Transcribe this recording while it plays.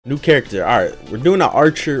New character. All right, we're doing an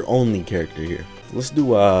archer only character here. Let's do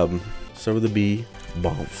start with the B.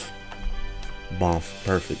 Bonf.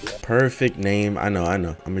 Perfect name. I know,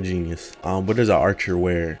 I'm a genius. What does an archer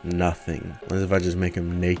wear? Nothing. What if I just make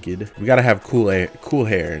him naked? We gotta have cool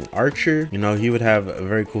hair. An archer, you know, he would have a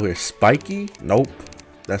very cool hair. Spiky? Nope.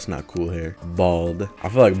 That's not cool hair. Bald. I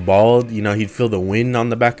feel like bald, you know, he'd feel the wind on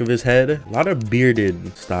the back of his head. A lot of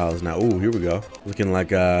bearded styles now. Ooh, here we go. Looking like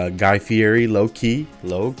Guy Fieri, low key.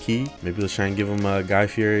 Maybe let's try and give him a Guy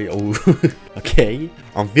Fieri. Oh, okay.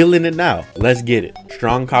 I'm feeling it now. Let's get it.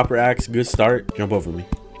 Strong copper axe, good start. Jump over me.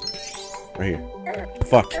 Right here.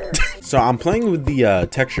 Fuck. So I'm playing with the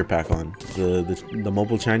texture pack on the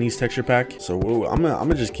mobile Chinese texture pack. So I'm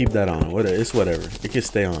gonna just keep that on. It's whatever. It can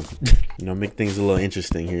stay on. You know, make things a little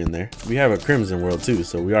interesting here and there. We have a Crimson world too,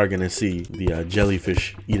 so we are gonna see the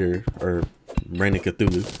jellyfish eater or Brain of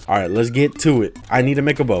Cthulhu. All right, let's get to it. I need to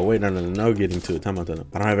make a bow. Wait, no getting to it. Time out. I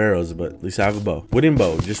don't have arrows, but at least I have a bow. Wooden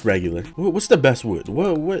bow, just regular. What's the best wood?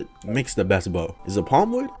 What makes the best bow? Is it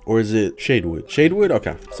palm wood or is it shade wood? Shade wood.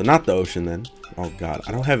 Okay, so not the ocean then. Oh God,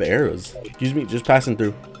 I don't have arrows. Excuse me, just passing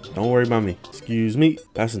through. Don't worry about me. Excuse me.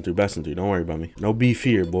 Passing through. Don't worry about me. No beef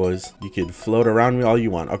here, boys. You can float around me all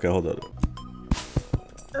you want. Okay, hold up.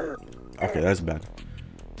 Okay, that's bad.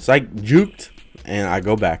 Psych, juked, and I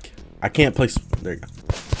go back. I can't place. There you go.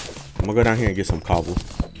 I'm gonna go down here and get some cobble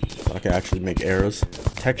so I can actually make arrows.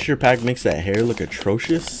 Texture pack makes that hair look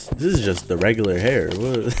atrocious. This is just the regular hair.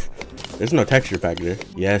 There's no texture pack there.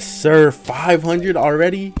 Yes, sir. 500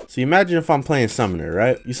 already. So imagine if I'm playing summoner,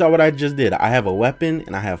 right? You saw what I just did. I have a weapon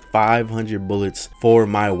and I have 500 bullets for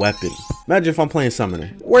my weapon. Imagine if I'm playing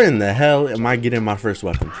summoner. Where in the hell am I getting my first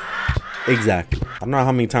weapon? Exactly. I don't know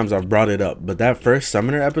how many times I've brought it up, but that first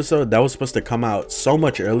summoner episode, that was supposed to come out so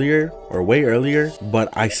much earlier or way earlier,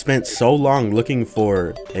 but I spent so long looking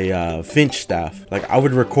for a finch staff. Like I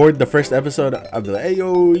would record the first episode, I'd be like, hey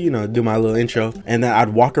yo, you know, do my little intro, and then I'd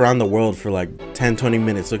walk around the world for like 10-20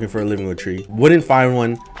 minutes looking for a living wood tree. Wouldn't find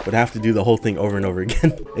one, would have to do the whole thing over and over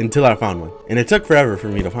again until I found one, and it took forever for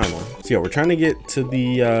me to find one. So yeah, we're trying to get to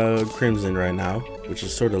the Crimson right now, which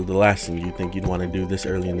is sort of the last thing you think you'd want to do this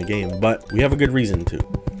early in the game, but we have a good reason to.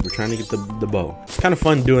 We're trying to get the bow. It's kind of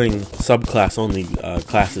fun doing subclass only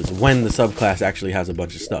classes when the subclass actually has a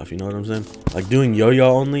bunch of stuff, you know what I'm saying? Like doing yo-yo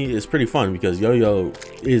only is pretty fun because yo-yo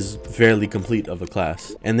is fairly complete of a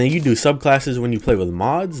class. And then you do subclasses when you play with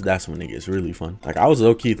mods, that's when it gets really fun. Like I was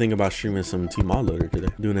low-key thinking about streaming some T-Mod Loader today.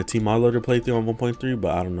 Doing a T-Mod Loader playthrough on 1.3,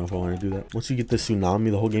 but I don't know if I want to do that. Once you get the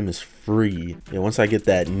tsunami, the whole game is free. Yeah, once I get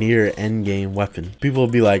that near end game weapon, people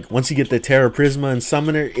will be like, once you get the Terra Prisma and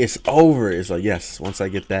Summoner, it's over. It's like, yes, once I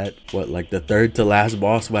get that, what, like the third to last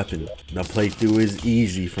boss weapon, the playthrough is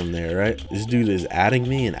easy from there, right? This dude is adding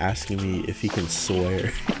me and asking me if he can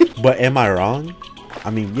swear. But am I wrong? I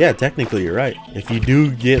mean, yeah, technically you're right. If you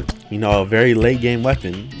do get, you know, a very late game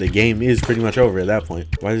weapon, the game is pretty much over at that point.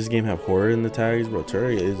 Why does this game have horror in the tags? Bro,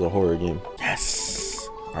 Terraria is a horror game. Yes.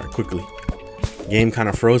 All right, quickly. Game kind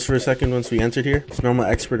of froze for a second once we entered here. It's normal,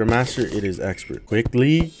 expert, or master. It is expert.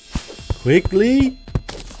 Quickly.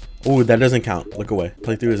 Oh, that doesn't count. Look away.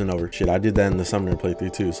 Playthrough isn't over. Shit, I did that in the summoner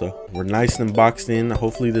playthrough too, so we're nice and boxed in.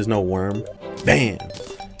 Hopefully there's no worm. Bam.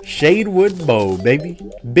 Shadewood bow, baby.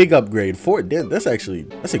 Big upgrade.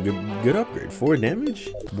 That's a good upgrade. 4 damage.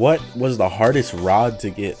 What was the hardest rod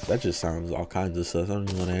to get? That just sounds all kinds of stuff. I don't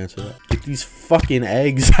even want to answer that. Get these fucking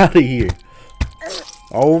eggs out of here.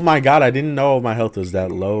 Oh my God, I didn't know my health was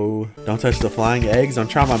that low. Don't touch the flying eggs. I'm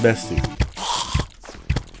trying my best to.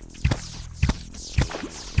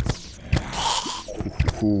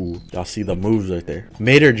 Y'all see the moves right there.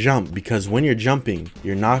 Made her jump because when you're jumping,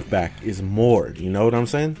 your knockback is more. You know what I'm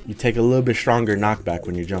saying? You take a little bit stronger knockback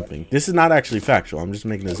when you're jumping. This is not actually factual. I'm just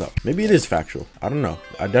making this up. Maybe it is factual. I don't know.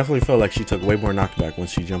 I definitely feel like she took way more knockback when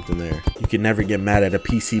she jumped in there. You can never get mad at a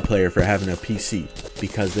PC player for having a PC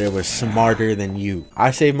because they were smarter than you.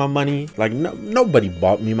 I saved my money. Like nobody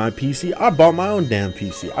bought me my PC. I bought my own damn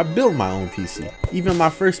PC. I built my own PC. Even my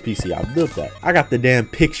first PC, I built that. I got the damn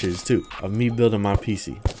pictures too of me building my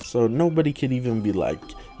PC. So nobody could even be like,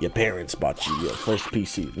 your parents bought you your first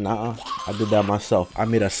PC. Nah, I did that myself. I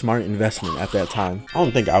made a smart investment at that time. I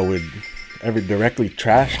don't think I would ever directly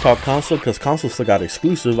trash talk console because console still got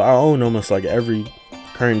exclusive. I own almost like every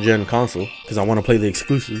current gen console because I want to play the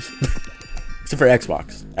exclusives. Except for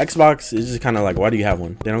Xbox. Xbox is just kind of like, why do you have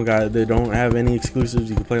one? They don't have any exclusives.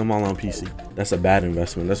 You can play them all on PC. That's a bad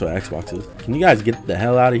investment. That's what Xbox is. Can you guys get the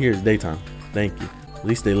hell out of here? It's daytime. Thank you. At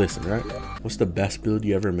least they listen, right? What's the best build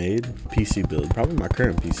you ever made? PC build. Probably my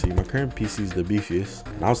current PC. My current PC is the beefiest.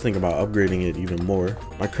 And I was thinking about upgrading it even more.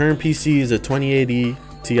 My current PC is a 2080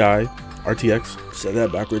 Ti RTX, said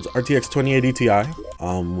that backwards, RTX 2080 Ti,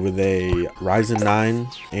 with a Ryzen 9,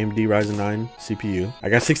 AMD Ryzen 9 CPU. I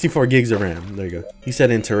got 64 gigs of RAM, there you go. He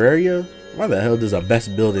said in Terraria, why the hell does a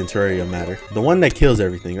best build in Terraria matter? The one that kills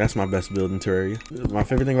everything, that's my best build in Terraria. My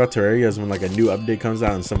favorite thing about Terraria is when like a new update comes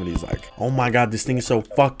out and somebody's like, oh my god, this thing is so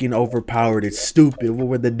fucking overpowered, it's stupid, what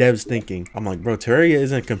were the devs thinking? I'm like, bro, Terraria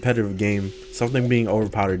isn't a competitive game. Something being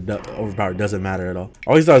overpowered doesn't matter at all.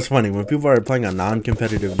 I always thought it's funny when people are playing a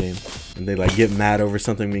non-competitive game and they like get mad over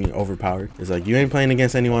something being overpowered. It's like, you ain't playing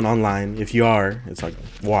against anyone online. If you are, it's like,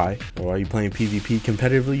 why? Or why are you playing PvP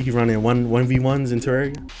competitively? You running 1v1s in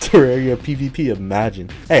Terraria? Terraria PvP, imagine.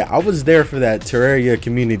 Hey, I was there for that Terraria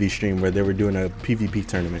community stream where they were doing a PvP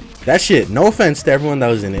tournament. That shit, no offense to everyone that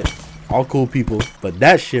was in it, all cool people, but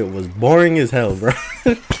that shit was boring as hell, bro.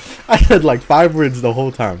 I had like 5 words the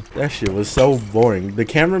whole time. That shit was so boring. The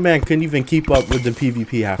cameraman couldn't even keep up with the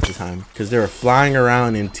PvP half the time because they were flying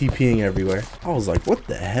around and TPing everywhere. I was like, what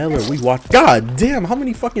the hell are we watching? God damn, how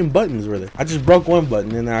many fucking buttons were there? I just broke one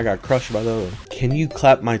button and then I got crushed by the other one. Can you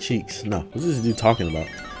clap my cheeks? No. What's this dude talking about?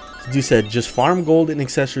 This dude said, just farm gold and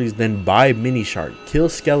accessories, then buy mini shark, kill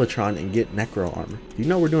Skeletron, and get necro armor. Do you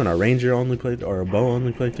know we're doing a ranger only playthrough or a bow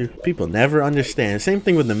only playthrough? People never understand. Same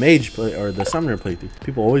thing with the mage play or the summoner playthrough.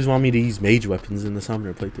 People always want me to use mage weapons in the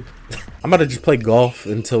summoner playthrough. I'm about to just play golf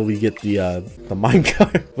until we get the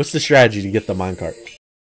minecart. What's the strategy to get the minecart?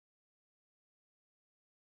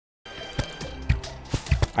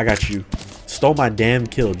 I got you. Stole my damn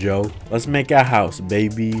kill, Joe. Let's make a house,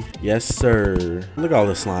 baby. Yes, sir. Look at all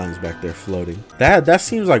the slimes back there floating. That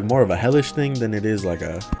seems like more of a hellish thing than it is like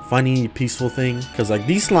a funny, peaceful thing. Because like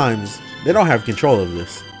these slimes, they don't have control of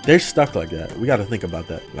this. They're stuck like that. We got to think about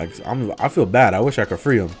that. Like I feel bad. I wish I could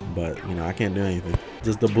free them, but you know I can't do anything.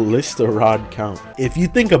 Does the ballista rod count? If you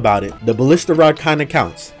think about it, the ballista rod kind of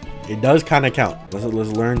counts. It does kind of count. Let's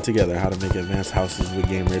learn together how to make advanced houses with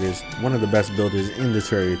Game Raiders. One of the best builders in the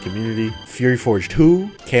Terraria community. Fury Forged who?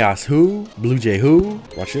 Chaos who? Blue Jay who?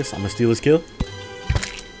 Watch this. I'm gonna steal his kill.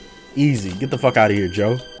 Easy. Get the fuck out of here,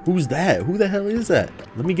 Joe. Who's that? Who the hell is that?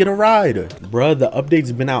 Let me get a ride. Bruh, the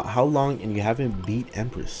update's been out how long and you haven't beat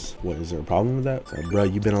Empress? What, is there a problem with that? So,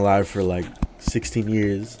 bruh, you've been alive for like 16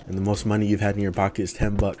 years and the most money you've had in your pocket is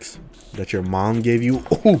 10 bucks that your mom gave you.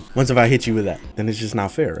 Ooh, once if I hit you with that, then it's just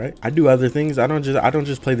not fair, right? I do other things. I don't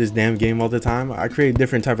just play this damn game all the time. I create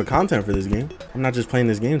different type of content for this game. I'm not just playing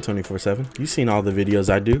this game 24/7. You've seen all the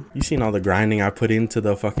videos I do. You've seen all the grinding I put into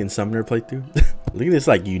the fucking summoner playthrough. Look at this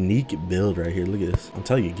like unique build right here. Look at this. I'm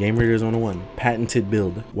telling you, Game Raiders 101, patented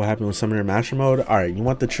build. What happened with Summoner Master Mode? All right, you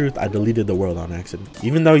want the truth? I deleted the world on accident.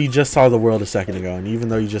 Even though you just saw the world a second ago, and even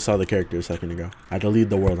though you just saw the character a second ago, I deleted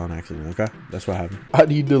the world on accident. Okay, that's what happened. How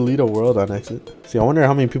do you delete a world on accident? See, I wonder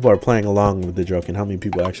how many people are playing along with the joke and how many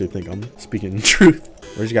people actually think I'm speaking the truth.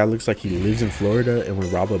 Where's guy looks like he lives in Florida and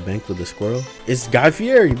would rob a bank with a squirrel? It's Guy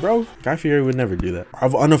Fieri, bro. Guy Fieri would never do that.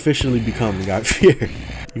 I've unofficially become Guy Fieri,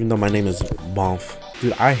 even though my name is Bonf.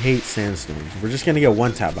 Dude, I hate sandstones. We're just gonna get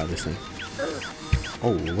one tap by this thing.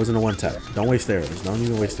 Oh, it wasn't a one tap. Don't waste arrows. Don't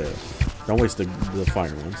even waste arrows. Don't waste the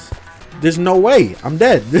fire ones. There's no way. I'm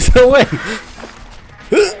dead. There's no way.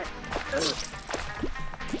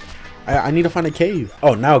 I need to find a cave.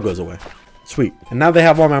 Oh, now it goes away. Sweet. And now they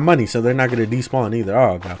have all my money, so they're not gonna despawn either.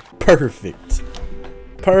 Oh god. Perfect.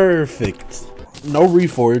 Perfect. No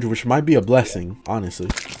reforge, which might be a blessing, honestly,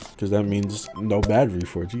 because that means no bad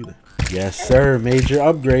reforge either. Yes, sir. Major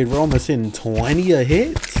upgrade. We're almost hitting 20 a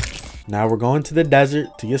hit. Now we're going to the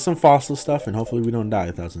desert to get some fossil stuff, and hopefully we don't die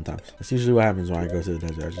 1,000 times. That's usually what happens when I go to the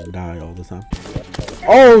desert. I just die all the time.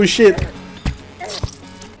 Oh, shit.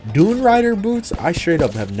 Dune Rider boots? I straight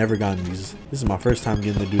up have never gotten these. This is my first time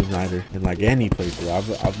getting the Dune Rider in like any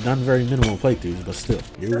playthrough. I've done very minimal playthroughs, but still.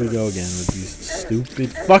 Here we go again with these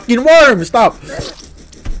stupid fucking worms. Stop.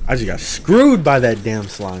 I just got screwed by that damn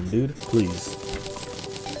slime, dude. Please.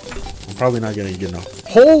 I'm probably not gonna get enough.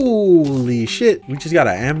 Holy shit. We just got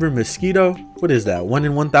an amber mosquito. What is that? 1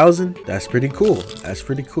 in 1,000? That's pretty cool. That's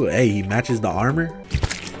pretty cool. Hey, he matches the armor.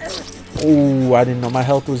 Oh, I didn't know my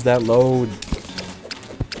health was that low.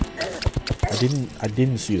 I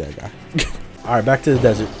didn't see that guy. All right, back to the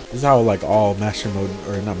desert. This is how like all master mode,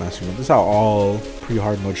 or not master mode, this is how all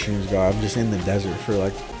pre-hard mode streams go. I'm just in the desert for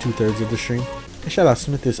like 2/3 of the stream. And shout out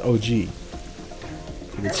Smith this OG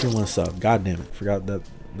for the 2-1 sub. God damn it, forgot that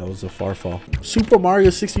was a far fall. Super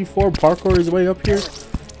Mario 64 parkour is way up here.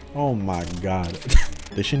 Oh my god.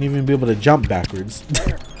 They shouldn't even be able to jump backwards.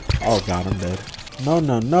 Oh god, I'm dead. No,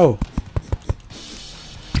 no, no.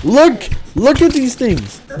 Look at these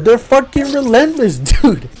things. They're fucking relentless,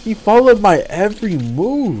 dude. He followed my every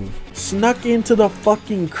move. Snuck into the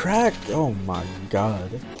fucking crack. Oh my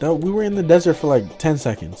god. We were in the desert for like 10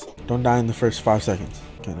 seconds. Don't die in the first 5 seconds.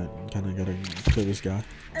 Kinda gotta kill this guy.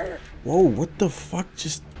 Whoa, what the fuck?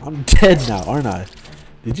 I'm dead now, aren't I?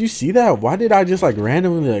 Did you see that? Why did I just like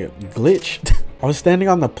randomly like glitch? I was standing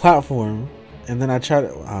on the platform and then I tried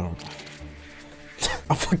to, I don't know.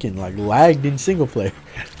 I fucking like lagged in single player.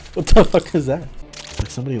 What the fuck is that? It's like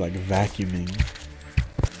somebody like vacuuming.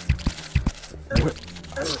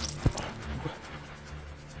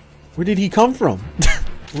 Where did he come from?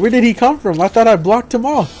 Where did he come from? I thought I blocked him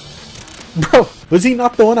off. Bro, was he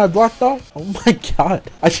not the one I blocked off? Oh my god.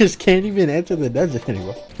 I just can't even enter the desert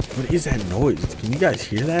anymore. What is that noise? Can you guys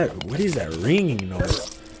hear that? What is that ringing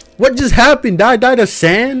noise? What just happened? Did I die to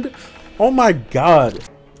sand? Oh my god.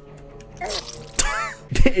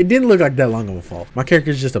 It didn't look like that long of a fall. My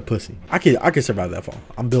character's just a pussy. I could survive that fall.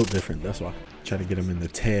 I'm built different, that's why. Try to get him in the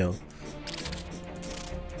tail.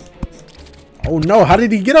 Oh no, how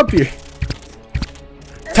did he get up here?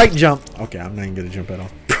 Tight jump. Okay, I'm not even gonna jump at all.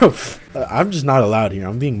 Bro, I'm just not allowed here.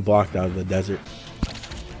 I'm being blocked out of the desert.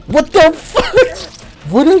 What the fuck?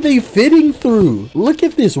 What are they fitting through? Look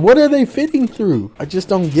at this. What are they fitting through? I just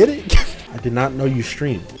don't get it. I did not know you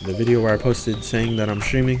streamed. The video where I posted saying that I'm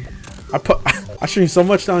streaming. I stream so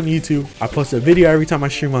much on YouTube. I post a video every time I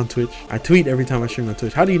stream on Twitch. I tweet every time I stream on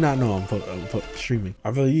Twitch. How do you not know I'm streaming?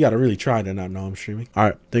 I feel like you gotta really try to not know I'm streaming. All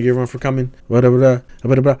right, thank you everyone for coming.